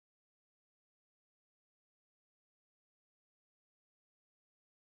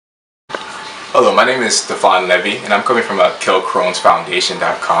Hello, my name is Stefan Levy, and I'm coming from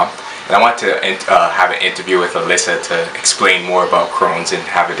killcrohnsfoundation.com. And I want to have an interview with Alyssa to explain more about Crohn's and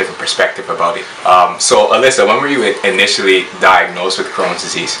have a different perspective about it. So, Alyssa, when were you initially diagnosed with Crohn's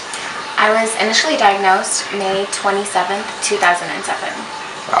disease? I was initially diagnosed May 27th, 2007.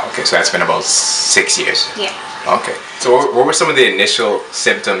 Wow, okay, so that's been about 6 years. Yeah. Okay. So what were some of the initial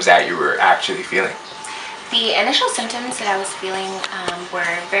symptoms that you were actually feeling? The initial symptoms that I was feeling were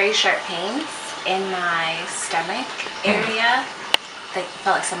very sharp pains in my stomach area. Like, it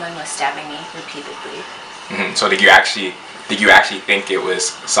felt like someone was stabbing me repeatedly. So did you actually think it was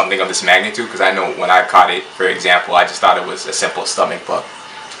something of this magnitude? Because I know when I caught it, for example, I just thought it was a simple stomach bug.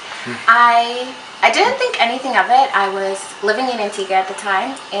 I didn't think anything of it. I was living in Antigua at the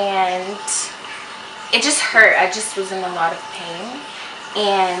time, and it just hurt. I just was in a lot of pain,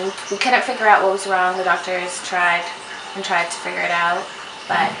 and we couldn't figure out what was wrong. The doctors tried to figure it out,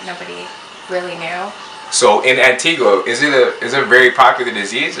 but nobody really knew. So in Antigua, is it a very popular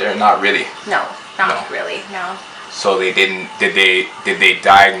disease or not really? No, not really. No. So they didn't. Did they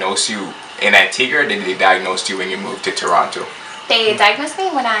diagnose you in Antigua, or did they diagnose you when you moved to Toronto? They diagnosed me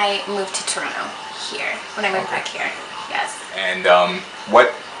when I moved to Toronto. When I moved back here. Yes. And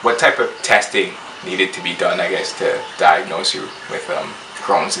what type of testing needed to be done, I guess, to diagnose you with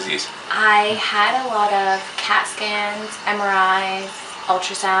Crohn's disease? I had a lot of CAT scans, MRIs,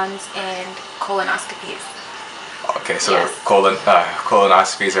 ultrasounds, and colonoscopies. Okay, so yes.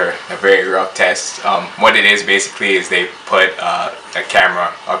 Colonoscopies are a very rough test. What it is basically is they put a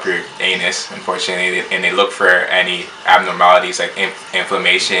camera up your anus, unfortunately, and they look for any abnormalities like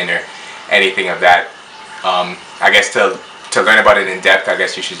inflammation or anything of that. I guess to learn about it in depth, I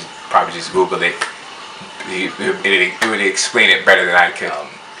guess you should probably just Google it. It would explain it better than I could.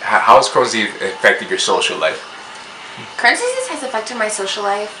 How has Crohn's disease affected your social life? Crohn's disease has affected my social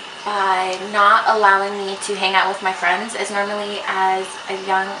life by not allowing me to hang out with my friends as normally as a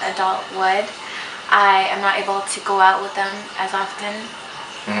young adult would. I am not able to go out with them as often.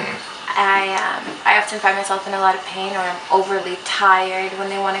 I often find myself in a lot of pain, or I'm overly tired when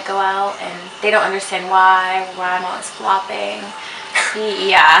they want to go out, and they don't understand why I'm always flopping.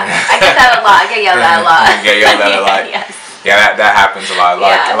 Yeah, I get that a lot. I get yelled at a lot. You get yelled at a lot. Yes. Yeah, that happens a lot.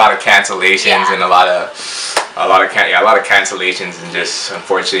 A lot of cancellations and a lot of cancellations, and just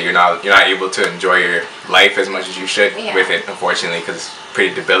unfortunately you're not able to enjoy your life as much as you should with it, unfortunately, because it's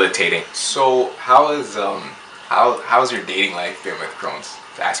pretty debilitating. So how's your dating life been with Crohn's?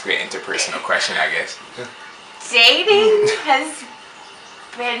 To ask you an interpersonal question, I guess. Dating has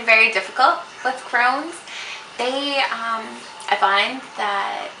been very difficult with Crohn's. I find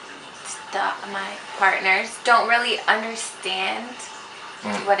that my partners don't really understand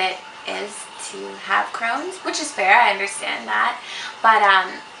what it is to have Crohn's, which is fair. I understand that, but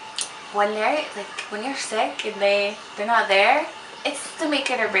when you're sick and they're not there, it's the make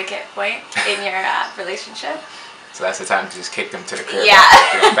it or break it point in your relationship. So that's the time to just kick them to the curb. Yeah.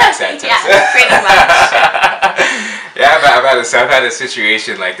 Yeah, pretty much. Yeah, I've had a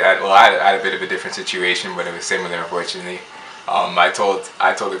situation like that. Well, I had a bit of a different situation, but it was similar, unfortunately. I told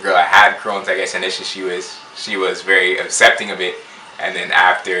the girl I had Crohn's. I guess initially she was very accepting of it, and then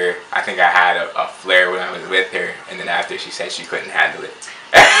after, I think I had a flare when I was with her, and then after she said she couldn't handle it.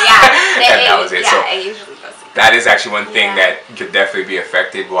 Yeah, and that was it. Yeah, so it usually goes. That is actually one thing that could definitely be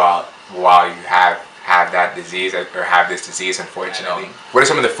affected while you have that disease, or have this disease, unfortunately. What are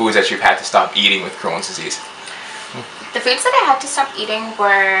some of the foods that you've had to stop eating with Crohn's disease? The foods that I had to stop eating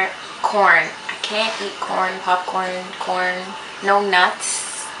were corn. I can't eat corn, popcorn, corn, no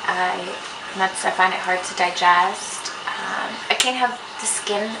nuts. Nuts, I find it hard to digest. I can't have the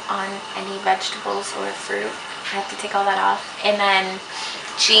skin on any vegetables or fruit. I have to take all that off. And then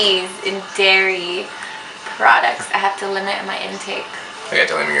cheese and dairy products, I have to limit my intake. You have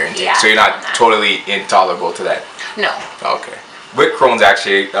to limit your intake. Yeah, so you're not totally intolerable to that? No. Okay. With Crohn's,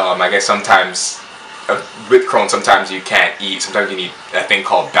 actually, I guess sometimes with Crohn's, sometimes you can't eat. Sometimes you need a thing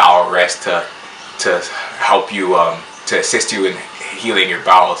called bowel rest to help you, to assist you in healing your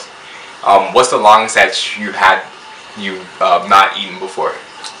bowels. What's the longest that you've not eaten before?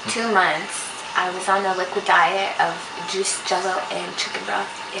 2 months. I was on a liquid diet of juice, jello, and chicken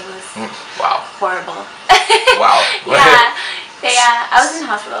broth. It was horrible. Wow. Yeah, I was in the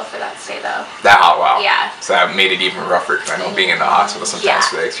hospital for that stay though. Wow. Yeah. So that made it even rougher. I know being in the hospital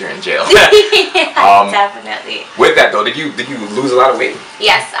sometimes feels like you're in jail. Yeah, definitely. With that though, did you lose a lot of weight?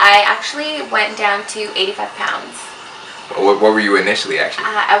 Yes, I actually went down to 85 pounds. What were you initially actually?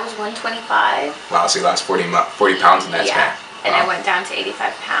 I was 125. Wow, so you lost 40 pounds in that span. And I went down to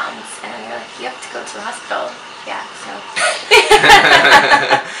 85 pounds, and they're like, you have to go to the hospital. Yeah, so.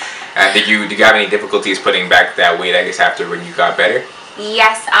 And did you have any difficulties putting back that weight, I guess, after when you got better?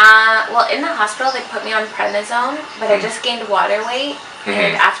 Yes. Well, in the hospital, they put me on prednisone, but I just gained water weight.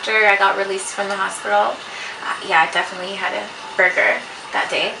 And after I got released from the hospital, yeah, I definitely had a burger that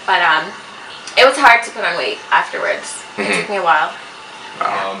day. But it was hard to put on weight afterwards. It took me a while.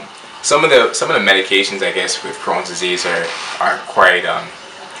 Some of the medications, I guess, with Crohn's disease are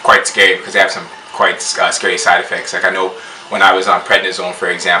quite scary because they have some quite scary side effects. Like I know when I was on prednisone, for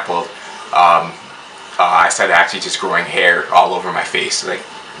example, I started actually just growing hair all over my face, like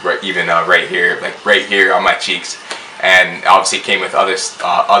right here on my cheeks, and obviously it came with other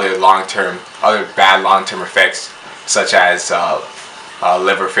bad long-term effects such as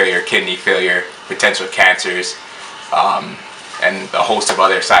liver failure, kidney failure, potential cancers, and a host of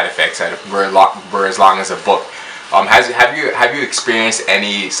other side effects that were as long as a book. Have you experienced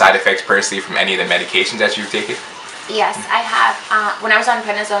any side effects personally from any of the medications that you've taken? Yes, I have. When I was on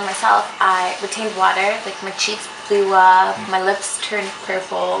prednisone myself, I retained water. Like my cheeks blew up, my lips turned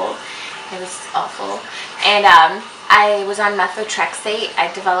purple. It was awful. And I was on methotrexate.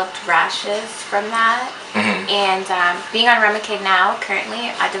 I developed rashes from that. And being on Remicade now,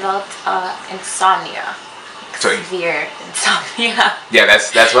 currently, I developed insomnia. Severe insomnia. Yeah,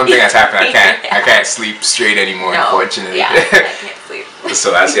 that's one thing that's happened. I can't sleep straight anymore, unfortunately. Yeah, I can't sleep.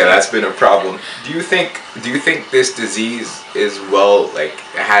 So that's been a problem. Do you think this disease is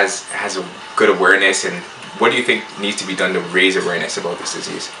has a good awareness, and what do you think needs to be done to raise awareness about this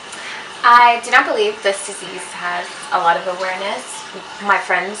disease? I do not believe this disease has a lot of awareness. My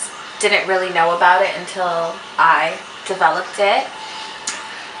friends didn't really know about it until I developed it.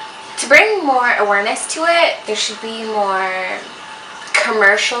 To bring more awareness to it, there should be more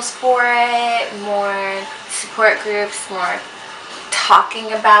commercials for it, more support groups, more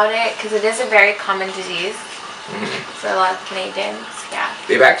talking about it, because it is a very common disease for a lot of Canadians. Yeah.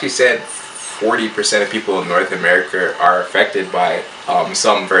 They've actually said 40% of people in North America are affected by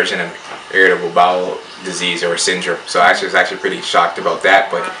some version of irritable bowel disease or syndrome. So I was actually pretty shocked about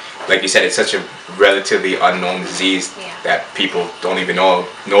that. But like you said, it's such a relatively unknown disease that people don't even know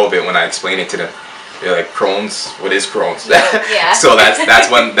of it when I explain it to them. They're like, Crohn's? What is Crohn's? Yeah. So that's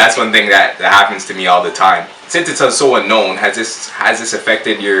one thing that happens to me all the time. Since it's so unknown, has this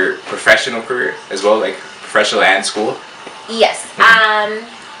affected your professional career as well, like professional and school? Yes.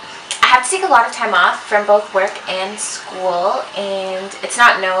 I have to take a lot of time off from both work and school, and it's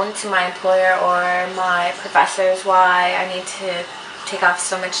not known to my employer or my professors why I need to take off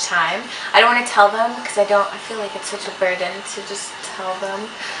so much time. I don't want to tell them because I feel like it's such a burden to just tell them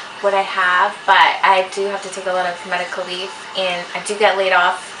what I have, but I do have to take a lot of medical leave, and I do get laid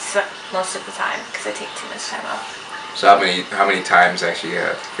off most of the time because I take too much time off. So how many times actually,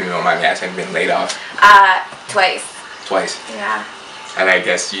 if you don't mind me asking, have you been laid off? Twice. Twice? Yeah. And I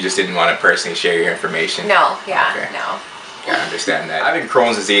guess you just didn't want to personally share your information? No, yeah, okay. No. Yeah, I understand that. I think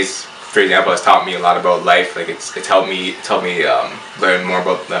Crohn's disease, for example, has taught me a lot about life. Like it's helped me learn more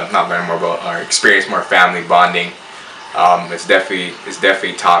about or experience more family bonding. It's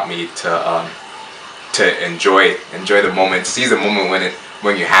definitely taught me to enjoy the moment, seize the moment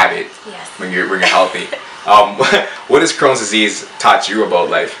when you have it. Yes. When you're healthy. What has Crohn's disease taught you about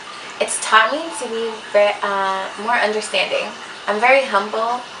life? It's taught me to be very, more understanding. I'm very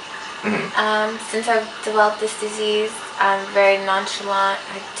humble. Since I've developed this disease, I'm very nonchalant.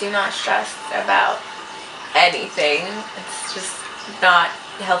 I do not stress about anything. It's just not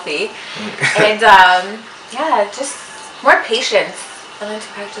healthy. And yeah, just more patience. I learned to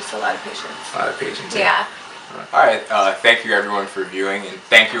practice a lot of patience. A lot of patience. Yeah. Alright, thank you everyone for viewing, and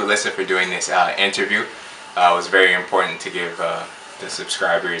thank you Alyssa for doing this interview. It was very important to give the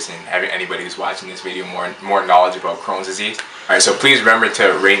subscribers and anybody who's watching this video more knowledge about Crohn's disease. Alright, so please remember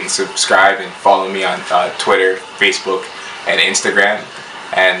to rate and subscribe and follow me on Twitter, Facebook, and Instagram.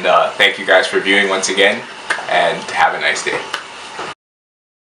 And thank you guys for viewing once again, and have a nice day.